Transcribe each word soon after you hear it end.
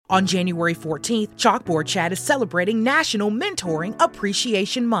On January 14th, Chalkboard Chat is celebrating National Mentoring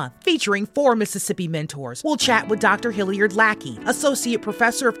Appreciation Month, featuring 4 Mississippi mentors. We'll chat with Dr. Hilliard Lackey, Associate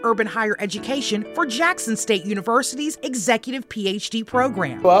Professor of Urban Higher Education for Jackson State University's Executive PhD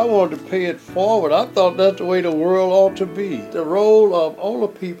program. Well, I wanted to pay it forward. I thought that's the way the world ought to be. The role of older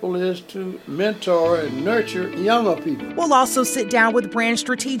people is to mentor and nurture younger people. We'll also sit down with brand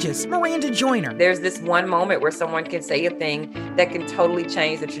strategist Miranda Joyner. There's this one moment where someone can say a thing that can totally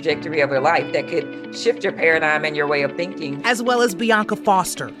change the trajectory of their life, that could shift your paradigm and your way of thinking. As well as Bianca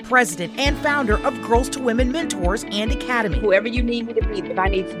Foster, president and founder of Girls to Women Mentors and Academy. Whoever you need me to be, if I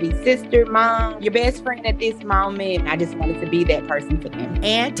need to be sister, mom, your best friend at this moment, I just wanted to be that person for them.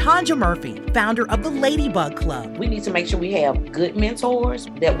 And Tanja Murphy, founder of the Ladybug Club. We need to make sure we have good mentors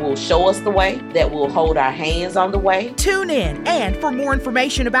that will show us the way, that will hold our hands on the way. Tune in, and for more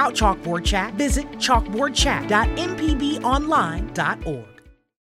information about Chalkboard Chat, visit chalkboardchat.mpbonline.org.